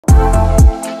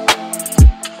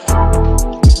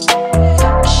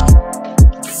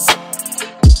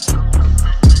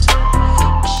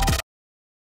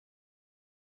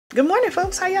morning,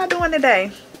 folks. How y'all doing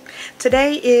today?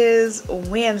 Today is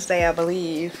Wednesday, I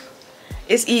believe.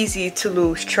 It's easy to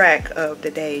lose track of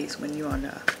the days when you're on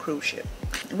a cruise ship.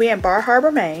 We're in Bar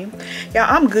Harbor, Maine. Y'all,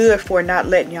 I'm good for not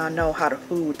letting y'all know how the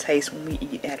food tastes when we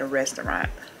eat at a restaurant.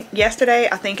 Yesterday,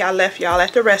 I think I left y'all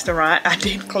at the restaurant. I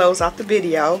didn't close out the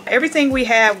video. Everything we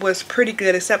had was pretty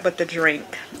good except but the drink.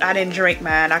 I didn't drink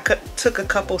mine. I took a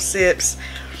couple sips.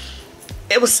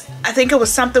 I think it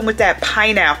was something with that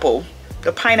pineapple.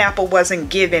 The pineapple wasn't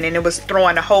given and it was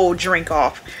throwing the whole drink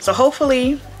off. So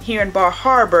hopefully here in Bar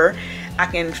Harbor, I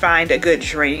can find a good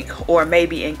drink, or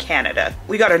maybe in Canada.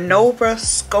 We got a Nova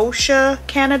Scotia,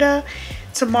 Canada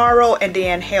tomorrow, and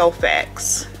then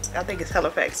Halifax. I think it's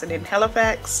Halifax, and then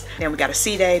Halifax. Then we got a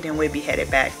sea day, then we'll be headed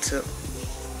back to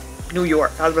New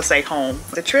York. I was gonna say home.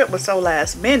 The trip was so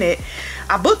last minute.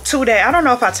 I booked 2 days. I don't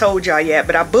know if I told y'all yet,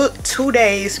 but I booked 2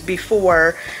 days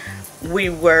before we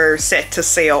were set to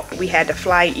sail. We had to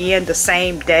fly in the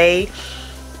same day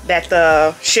that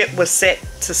the ship was set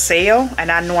to sail,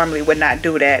 and I normally would not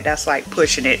do that. That's like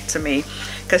pushing it to me,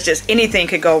 because just anything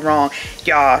could go wrong.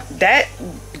 Y'all, that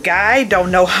guy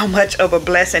don't know how much of a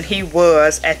blessing he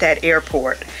was at that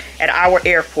airport, at our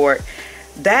airport.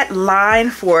 That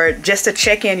line for just to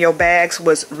check in your bags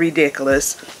was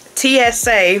ridiculous.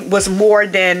 TSA was more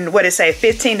than, what it say,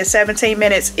 15 to 17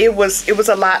 minutes. It was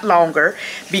a lot longer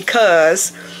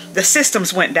because the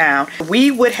systems went down.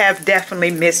 We would have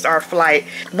definitely missed our flight.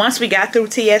 Once we got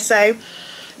through TSA,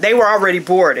 they were already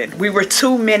boarding. We were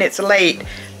 2 minutes late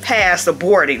past the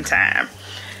boarding time,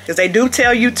 because they do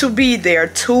tell you to be there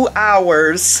 2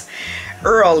 hours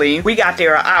early. We got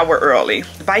there an hour early.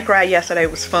 The bike ride yesterday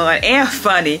was fun and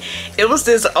funny. It was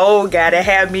this old guy that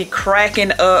had me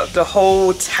cracking up the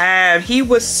whole time. He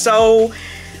was so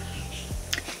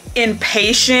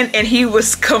impatient and he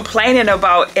was complaining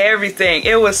about everything.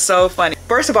 It was so funny.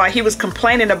 First of all, he was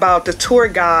complaining about the tour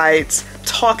guides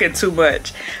talking too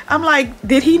much. I'm like,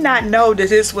 did he not know that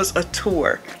this was a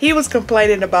tour? He was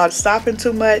complaining about stopping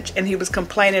too much, and he was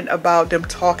complaining about them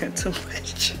talking too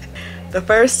much. The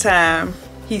first time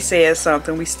he said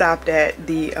something, we stopped at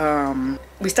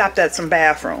some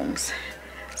bathrooms.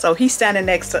 So he's standing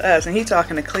next to us and he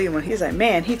talking to Cleveland. He's like,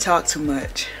 man, he talked too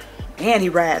much and he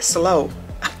rides slow.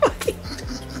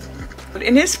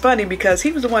 And it's funny because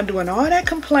he was the one doing all that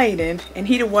complaining, and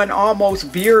he the one almost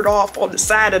veered off on the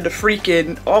side of the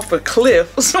freaking, off a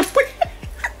cliff or somewhere.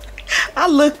 I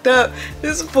looked up,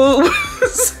 this fool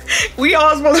was, we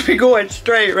all supposed to be going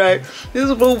straight, right? This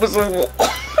fool was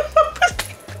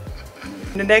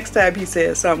the next time he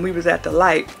said something, we was at the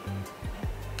light,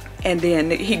 and then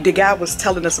the guy was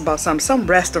telling us about some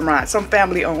restaurant, some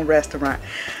family-owned restaurant.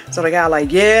 So the guy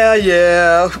like,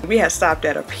 yeah, we had stopped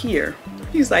at a pier.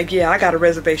 He's like, yeah, I got a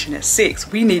reservation at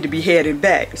 6. We need to be heading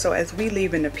back. So as we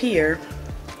leaving the pier,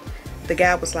 the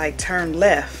guy was like, turn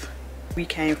left. We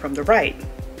came from the right.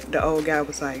 The old guy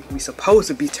was like, we supposed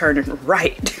to be turning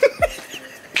right.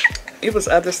 It was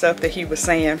other stuff that he was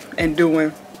saying and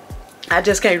doing. I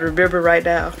just can't remember right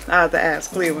now. I have to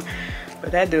ask Cleveland.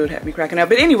 But that dude had me cracking up.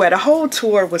 But anyway, the whole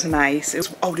tour was nice. It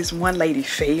was, oh, this one lady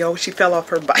fell. She fell off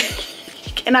her bike.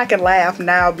 And I can laugh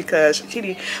now because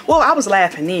I was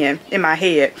laughing in my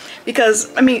head.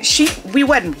 Because, I mean, we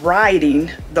wasn't riding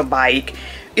the bike.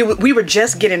 We were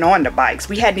just getting on the bikes.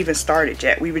 We hadn't even started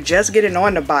yet. We were just getting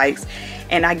on the bikes.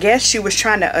 And I guess she was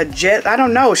trying to adjust. I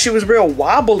don't know. She was real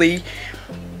wobbly.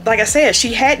 Like I said,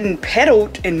 she hadn't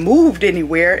pedaled and moved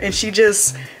anywhere, and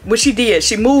what she did,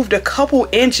 she moved a couple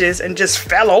inches and just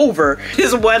fell over.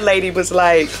 This one lady was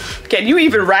like, can you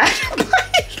even ride a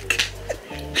bike?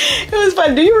 It was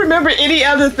funny. Do you remember any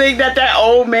other thing that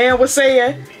old man was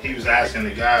saying? He was asking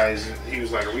the guys, he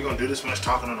was like, are we gonna do this much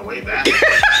talking on the way back?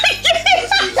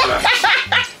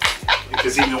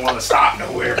 Because he didn't want to stop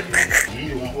nowhere. He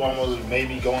the one who almost made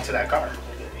me go into that car.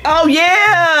 Oh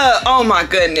yeah! Oh my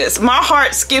goodness. My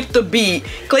heart skipped a beat.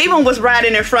 Cleveland was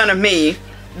riding in front of me.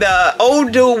 The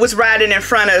old dude was riding in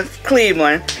front of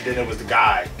Cleveland. And then it was the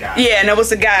guy. Yeah, and it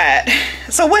was the guy.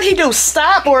 So what'd he do?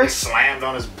 Stop or? He slammed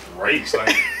on his brakes,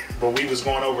 like, but we was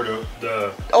going over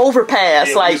the overpass,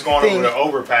 yeah, like we was going over the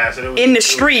overpass, and it was, in the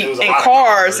street, and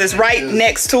cars is right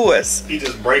next to us. He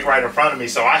just braked right in front of me,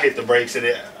 so I hit the brakes, and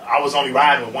I was only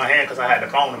riding with one hand because I had the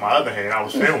phone in my other hand. I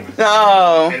was filming.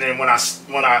 Oh. And then when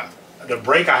the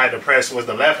brake I had to press was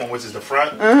the left one, which is the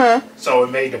front. So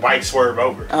it made the bike swerve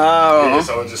over. Oh. Yeah,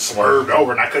 so it just swerved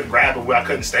over, and I couldn't grab it. I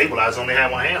couldn't stabilize. I only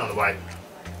had one hand on the bike.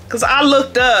 Because I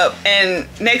looked up, and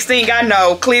next thing I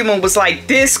know, Cleveland was like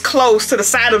this close to the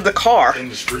side of the car. In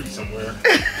the street somewhere.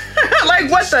 Like,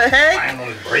 what the heck? Slammed on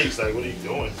his brakes. Like, what are you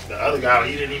doing? The other guy,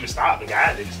 he didn't even stop. The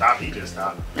guy didn't stop. He just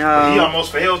stopped. But he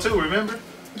almost fell too, remember?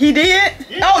 He did?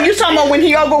 Yeah, oh, you talking about when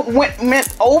he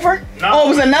went over? No. Oh, it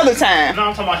was another time. No,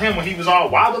 I'm talking about him when he was all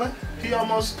wobbling. He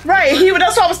almost... Right,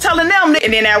 that's what I was telling them.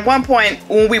 And then at one point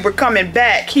when we were coming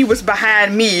back, he was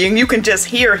behind me and you can just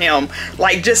hear him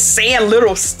like just saying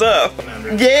little stuff.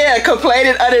 Yeah,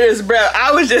 complaining under his breath.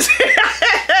 I was just,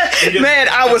 man,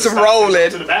 I was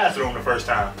rolling. To the bathroom the first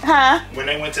time. Huh? When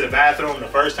they went to the bathroom the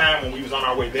first time when we was on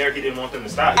our way there, he didn't want them to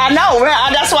stop. I know,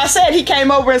 man. That's why I said he came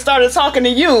over and started talking to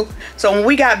you. So when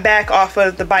we got back off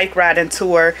of the bike riding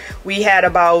tour, we had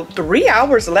about 3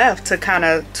 hours left to kind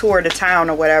of tour the town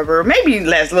or whatever. Maybe a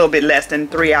little bit less than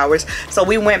 3 hours. So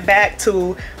we went back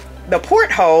to the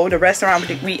Porthole, the restaurant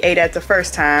we ate at the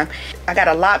first time. I got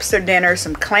a lobster dinner,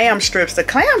 some clam strips. The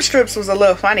clam strips was a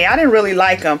little funny. I didn't really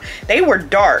like them. They were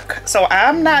dark, so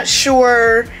I'm not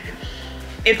sure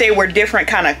if they were different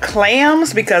kind of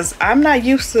clams because I'm not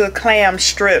used to clam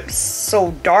strips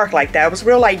so dark like that. It was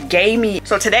real like gamey.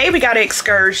 So today we got an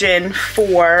excursion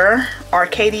for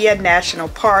Arcadia National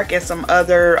Park and some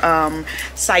other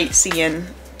sightseeing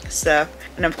stuff.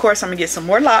 And of course I'm gonna get some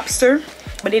more lobster.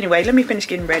 But anyway, let me finish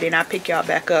getting ready and I'll pick y'all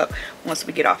back up once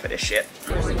we get off of this ship.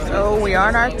 So we are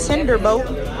on our tender boat.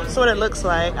 That's what it looks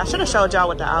like. I should have showed y'all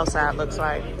what the outside looks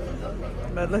like.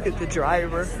 But look at the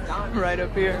driver right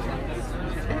up here.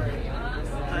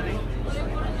 Honey.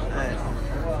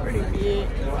 Pretty big.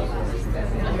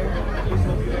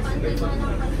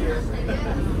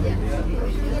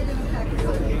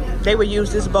 They would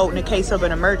use this boat in the case of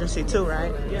an emergency too,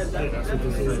 right?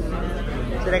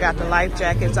 So they got the life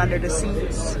jackets under the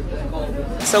seats.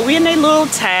 So we in a little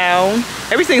town.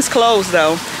 Everything's closed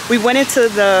though. We went into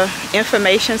the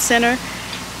information center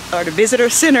or the visitor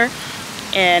center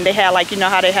and they had like, you know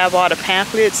how they have all the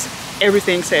pamphlets?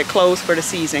 Everything said closed for the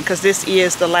season because this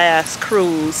is the last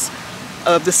cruise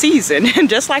of the season. And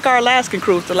just like our Alaskan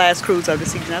cruise, the last cruise of the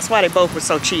season. That's why they both were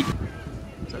so cheap.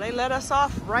 So they let us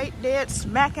off right dead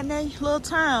smack in their little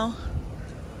town.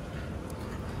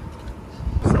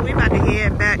 So we about to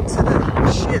head back to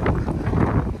the ship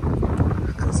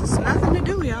because there's nothing to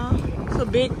do, y'all. It's a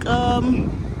big,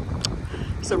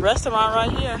 it's a restaurant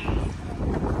right here.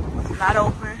 Not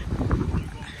open.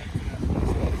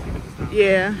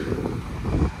 Yeah.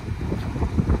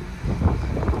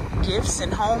 Gifts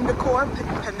and home decor.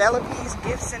 Penelope's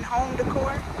Gifts and Home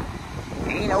Decor.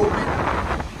 Ain't open.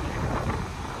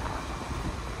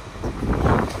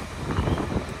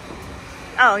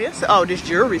 Oh, yes. Oh, this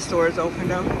jewelry store is open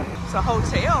though. It's a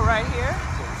hotel right here.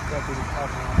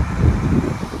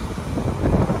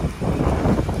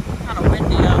 Kind of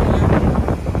windy out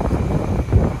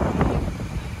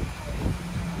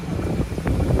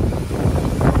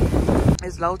here.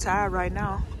 It's low tide right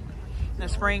now. In the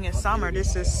spring and summer,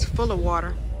 this is full of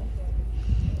water.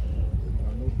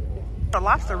 A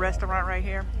lobster restaurant right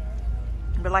here.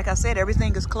 But like I said,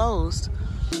 everything is closed.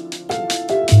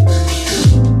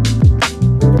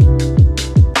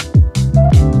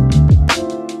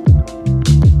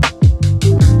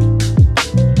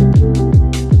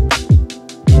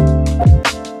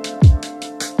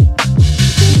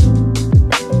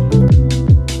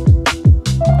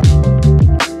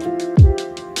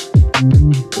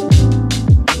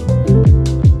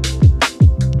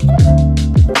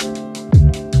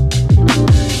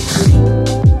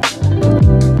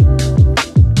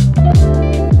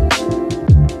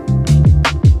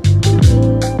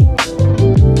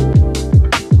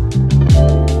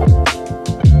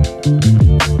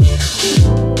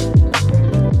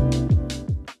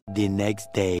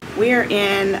 Day. We're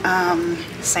in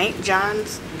St.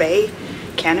 John's Bay,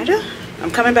 Canada.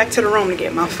 I'm coming back to the room to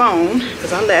get my phone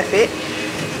because I left it.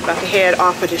 About to head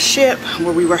off of the ship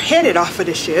where we were headed off of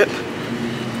the ship.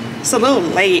 It's a little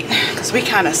late because we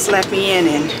kind of slept in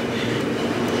and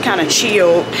kind of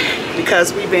chilled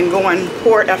because we've been going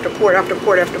port after port after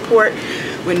port after port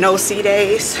with no sea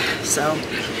days. So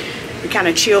we kind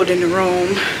of chilled in the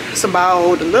room. It's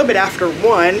about a little bit after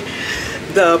 1.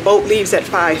 The boat leaves at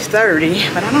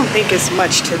 5:30, but I don't think it's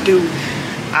much to do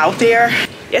out there.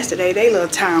 Yesterday, they little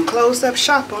town closed up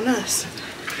shop on us.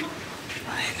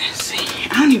 Let's see.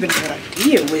 I don't even know what I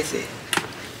did with it.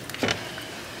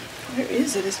 Where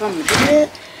is it? It's on the bed.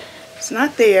 It's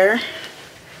not there.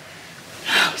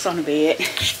 Oh, it's on the bed.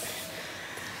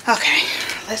 Okay,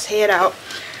 let's head out.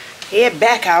 Head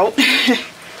back out.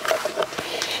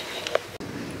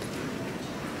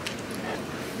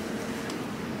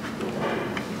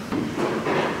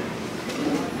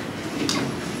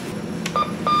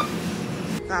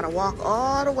 Gotta walk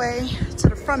all the way to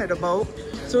the front of the boat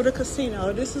to the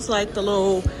casino. This is like the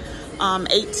little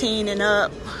 18 and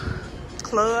up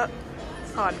club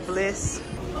called Bliss.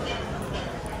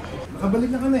 Kabalik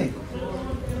na kami.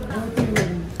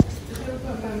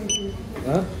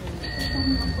 Huh?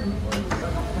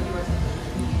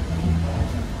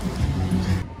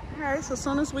 Alright, so as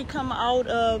soon as we come out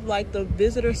of like the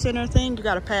visitor center thing, you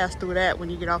gotta pass through that when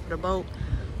you get off the boat.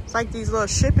 It's like these little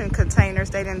shipping containers.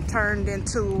 They done turned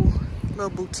into little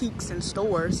boutiques and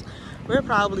stores. We'll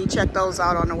probably check those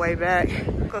out on the way back.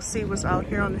 Go see what's out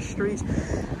here on the streets.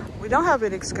 We don't have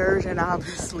an excursion,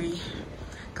 obviously,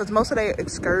 because most of the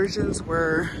excursions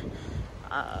were,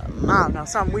 I don't know,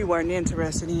 something we weren't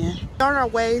interested in. On our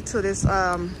way to this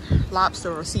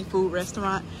lobster or seafood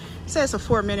restaurant. It says a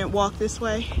 4-minute walk this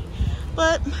way,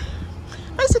 but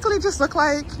basically just look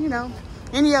like, you know,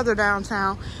 any other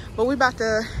downtown. But we about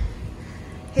to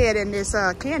head in this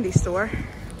candy store.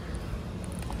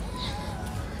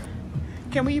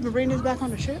 Can we even bring this back on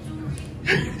the ship?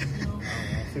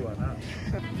 See why not.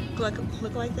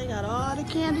 Look like they got all the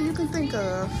candy you can think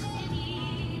of.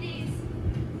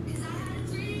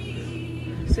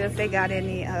 See if they got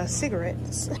any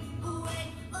cigarettes.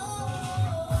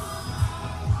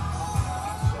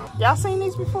 Y'all seen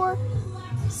these before?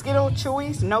 Skittle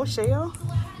Chewies, no shell.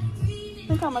 I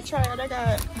think I'm gonna try it. I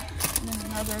got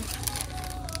another.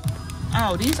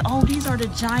 Oh, these are the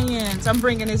giants. I'm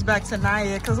bringing this back to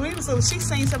Naya because she's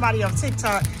seen somebody on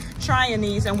TikTok trying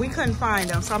these and we couldn't find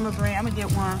them. So I'm gonna get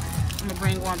one. I'm gonna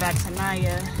bring one back to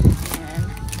Naya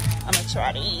and I'm gonna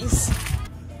try these.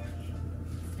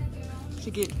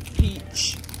 To get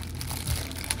peach.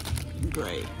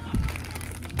 Great.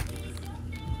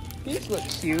 These look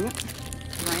cute.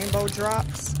 Rainbow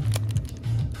drops.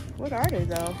 What are they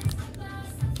though?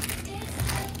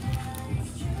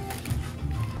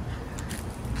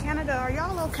 Canada, are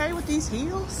y'all okay with these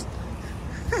heels?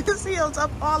 These heels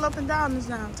all up and down this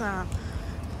downtown.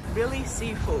 Billy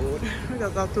Seafood. We're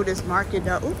gonna go through this market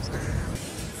though. Oops.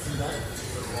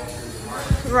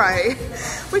 Right.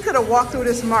 We could have walked through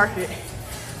this market.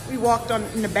 We walked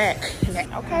in the back.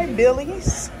 Okay,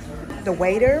 Billy's. The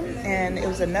waiter, and it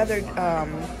was another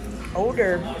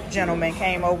older gentleman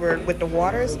came over with the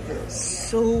waters.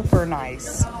 Super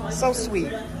nice. So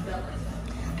sweet.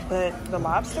 But the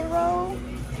lobster roll,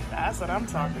 that's what I'm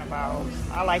talking about.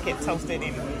 I like it toasted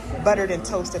and buttered and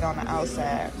toasted on the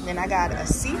outside. Then I got a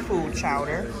seafood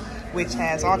chowder, which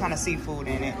has all kind of seafood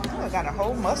in it. Oh, I got a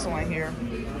whole mussel in here.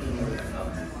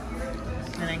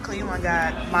 And then Cleveland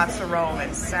got lobster roll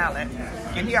and salad.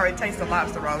 And he already tasted the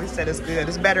lobster roll. He said it's good.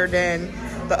 It's better than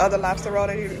the other lobster roll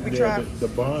that we tried. The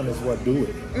bun is what do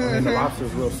it. I mean, the lobster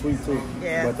is real sweet too.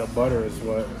 Yeah. But the butter is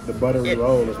the buttery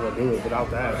roll is what do it.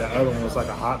 Without that, the other one was like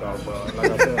a hot dog bun.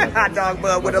 Like I said, like hot dog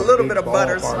bun with a little bit of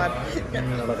butter. Like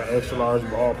an extra large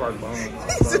ballpark bun.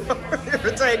 He's so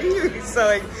irritating. He's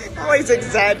so always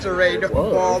exaggerating the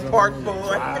ballpark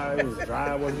bun. It was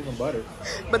dry. It wasn't even buttered.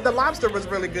 But the lobster was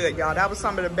really good, y'all. That was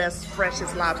some of the best,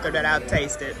 freshest lobster that I've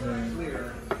tasted.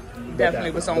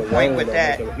 Definitely was on point with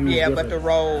that. Yeah, but the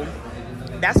roll,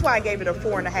 that's why I gave it a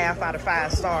 4.5 out of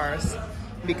 5 stars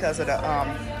because of the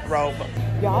roll.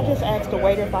 Y'all, I just asked the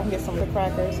waiter if I can get some of the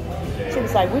crackers. She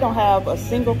was like, we don't have a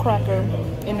single cracker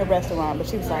in the restaurant, but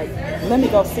she was like, let me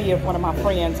go see if one of my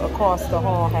friends across the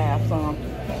hall have some.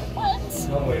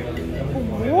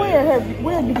 What?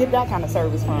 Where did you get that kind of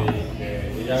service from?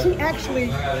 She actually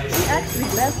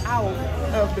left out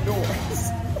of the doors.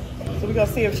 So we're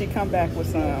gonna see if she come back with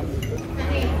some.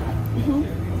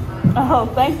 Oh,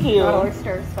 thank you.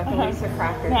 Oysters, with Lisa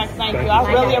crackers. Thank you.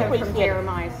 I really appreciate it.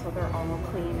 Jeremiah, so they're all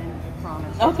clean and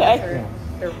promised. Okay.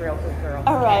 They're real good girls.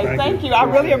 All right, thank you. I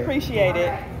really appreciate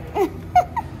it.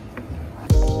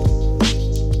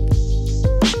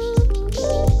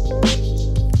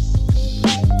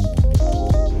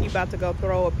 He's about to go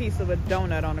throw a piece of a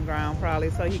donut on the ground probably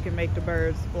so he can make the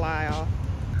birds fly off.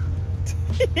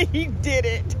 He did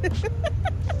it.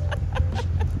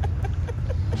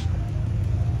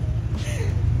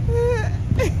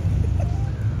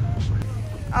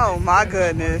 Oh my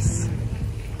goodness.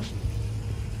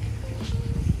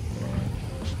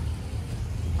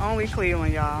 Only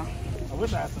Cleveland, y'all. I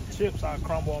wish I had some chips. I'd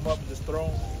crumble them up and just throw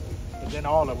them. And then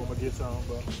all of them would get some.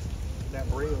 But that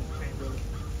bread can't really.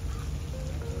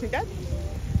 That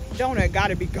donut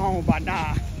gotta be gone by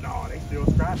now. No, they still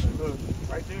scratching. Look,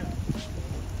 right there.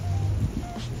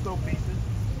 Little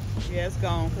pieces. Yeah, it's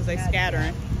gone because they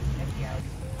scattering.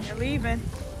 They're leaving.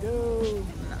 Yo,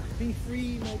 be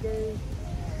free, my girl.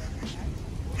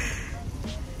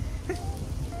 Be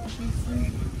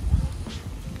free.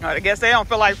 Oh, I guess they don't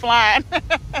feel like flying. Nah,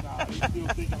 they still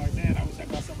thinking like that. I wish I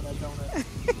got some of that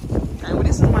donut. Right, well,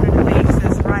 this is one of the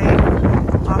bases right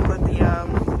off of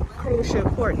the cruise ship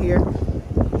port here.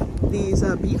 These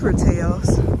beaver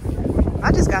tails.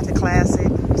 I just got the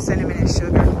classic cinnamon and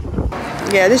sugar.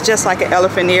 Yeah, this is just like an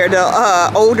elephant ear.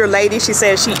 The older lady, she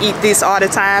said she eat this all the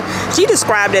time. She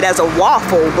described it as a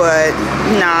waffle, but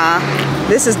nah,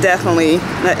 this is definitely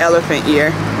an elephant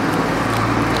ear.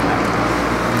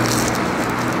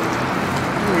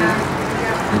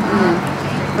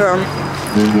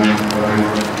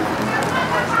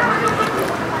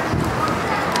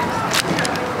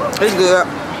 It's good.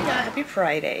 Happy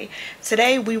Friday.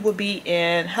 Today we will be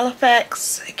in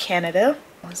Halifax, Canada.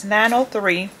 It's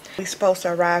 9:03. We're supposed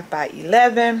to arrive by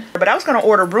 11, but I was gonna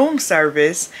order room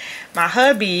service. My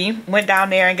hubby went down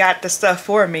there and got the stuff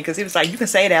for me because he was like, you can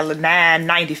say that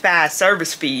 $9.95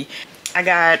 service fee. I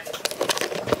got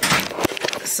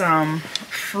some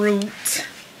fruit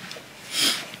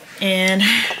and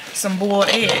some boiled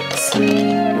eggs.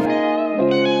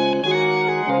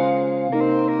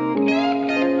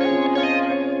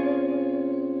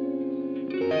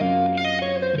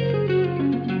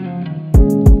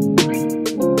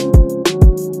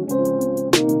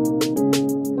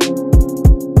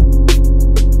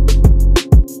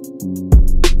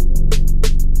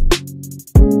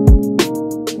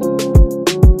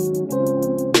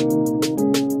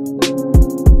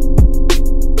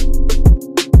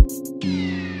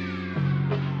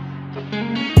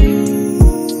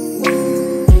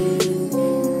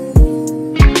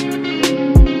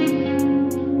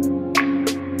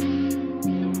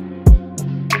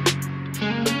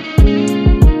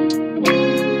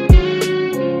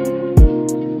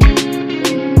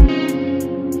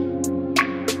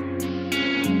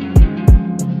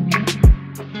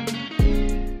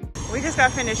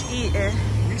 Got finished eating.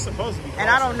 We supposed to be. And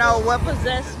I don't know what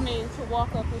possessed me to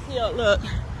walk up this hill. Look,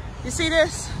 you see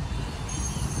this?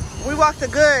 We walked a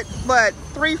good, but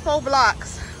 3-4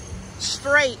 blocks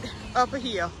straight up a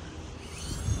hill.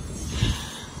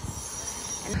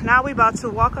 And now we about to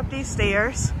walk up these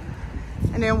stairs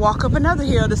and then walk up another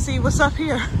hill to see what's up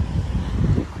here.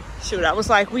 Shoot, I was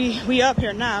like, we up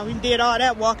here now. We did all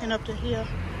that walking up the hill.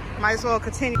 Might as well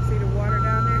continue. See the water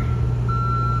down there?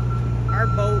 Our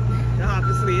boat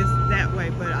obviously is that way,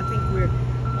 but I think we're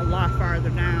a lot farther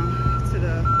down to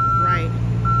the right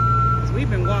because we've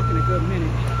been walking a good minute.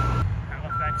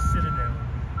 Halifax Citadel.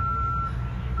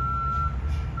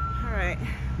 All right,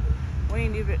 we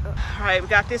ain't even. All right, we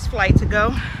got this flight to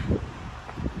go.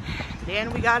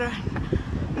 Then we got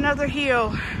another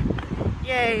hill.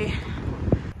 Yay!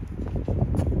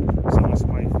 Someone's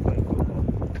playing football.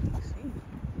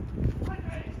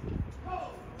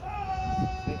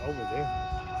 They over there.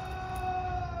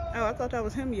 Oh, I thought that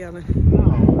was him yelling.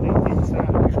 No, they inside.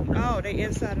 Oh, they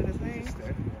inside of the thing.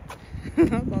 I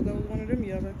thought that was one of them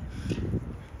yelling.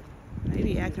 They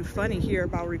be acting funny here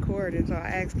about recording. So I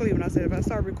asked Cleveland, I said, if I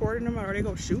start recording them, are they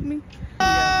gonna shoot me?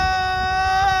 Are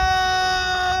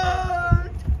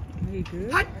you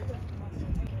good?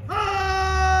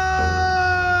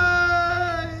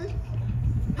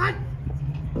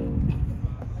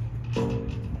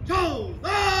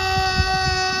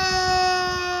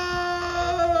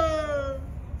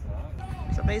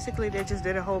 Basically, they just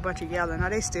did a whole bunch of yelling. Now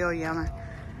they still yelling.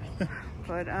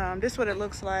 But this is what it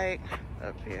looks like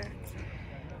up here.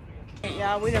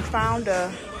 Yeah, we done found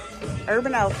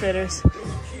Urban Outfitters.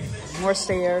 More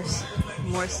stairs,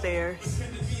 more stairs.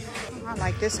 I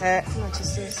like this hat. How much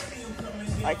is this?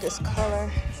 I like this color,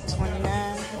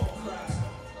 $29.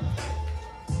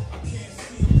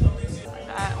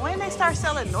 When they start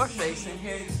selling North Face in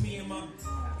here?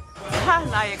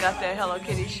 Now you got that Hello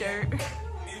Kitty shirt.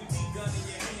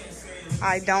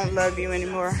 I don't love you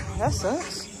anymore. That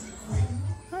sucks.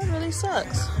 That really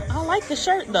sucks. I like the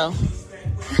shirt though.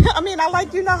 I mean, I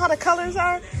like, you know how the colors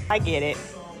are? I get it.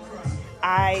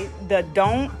 The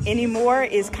don't anymore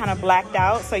is kind of blacked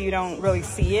out, so you don't really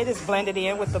see it. It's blended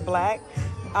in with the black.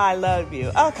 I love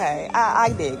you. Okay, I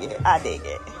dig it. I dig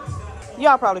it.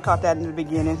 Y'all probably caught that in the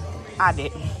beginning. I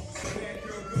didn't.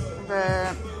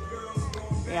 But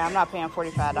yeah, I'm not paying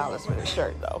 $45 for this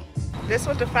shirt though. This is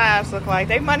what the 5s look like.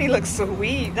 They money looks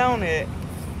sweet, don't it?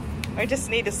 We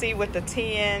just need to see what the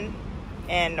 10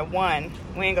 and the 1.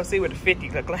 We ain't gonna see what the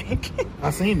 50 look like. I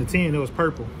seen the 10. It was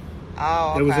purple.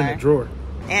 Oh, okay. It was in the drawer.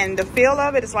 And the feel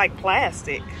of it is like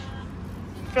plastic.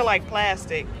 Feel like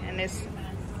plastic. And this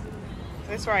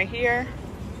right here.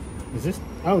 Is this?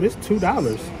 Oh, this $2.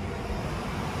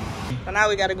 So now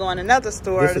we got to go in another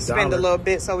store to spend a little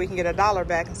bit so we can get $1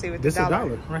 back and see what the dollar.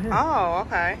 This $1 right here. Oh,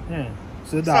 okay. Yeah.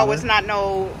 It's $1. So it's not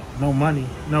no money,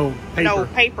 no paper. No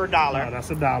paper dollar. No, that's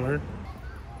 $1. All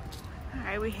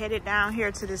right, we headed down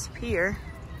here to this pier.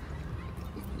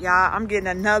 Y'all, I'm getting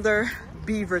another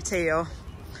beaver tail.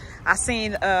 I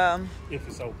seen if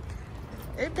it's open.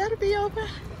 It better be open.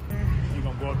 You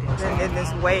gonna go up there and Then slide in this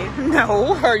down? way.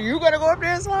 No, are you gonna go up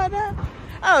there and slide down?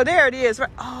 Oh, there it is.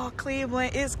 Oh,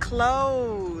 Cleveland is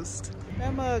closed.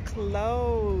 That mug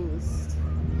closed.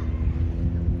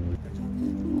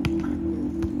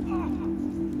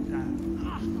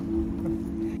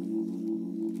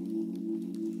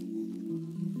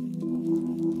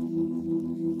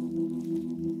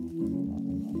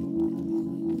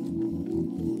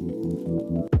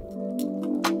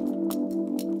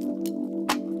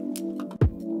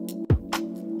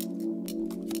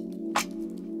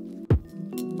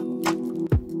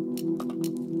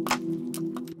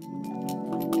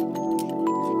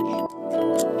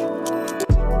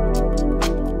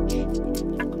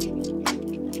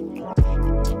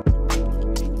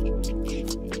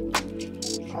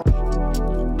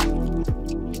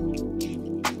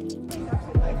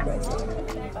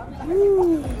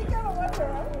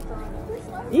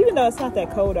 Even though it's not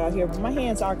that cold out here, but my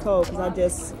hands are cold because I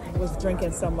just was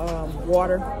drinking some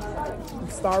water from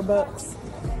Starbucks.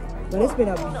 But it's been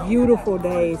a beautiful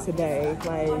day today,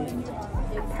 like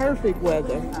perfect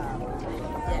weather.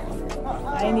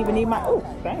 I didn't even need my, oh,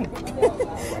 dang.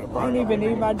 I didn't even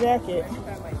need my jacket.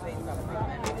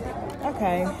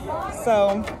 Okay,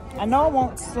 so I know I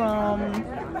want some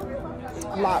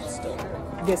lobster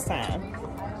this time.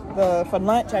 For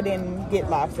lunch, I didn't get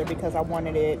lobster because I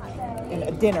wanted it in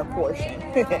a dinner portion.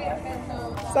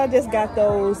 So I just got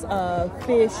those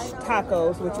fish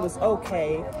tacos, which was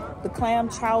okay. The clam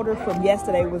chowder from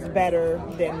yesterday was better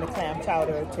than the clam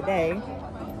chowder today.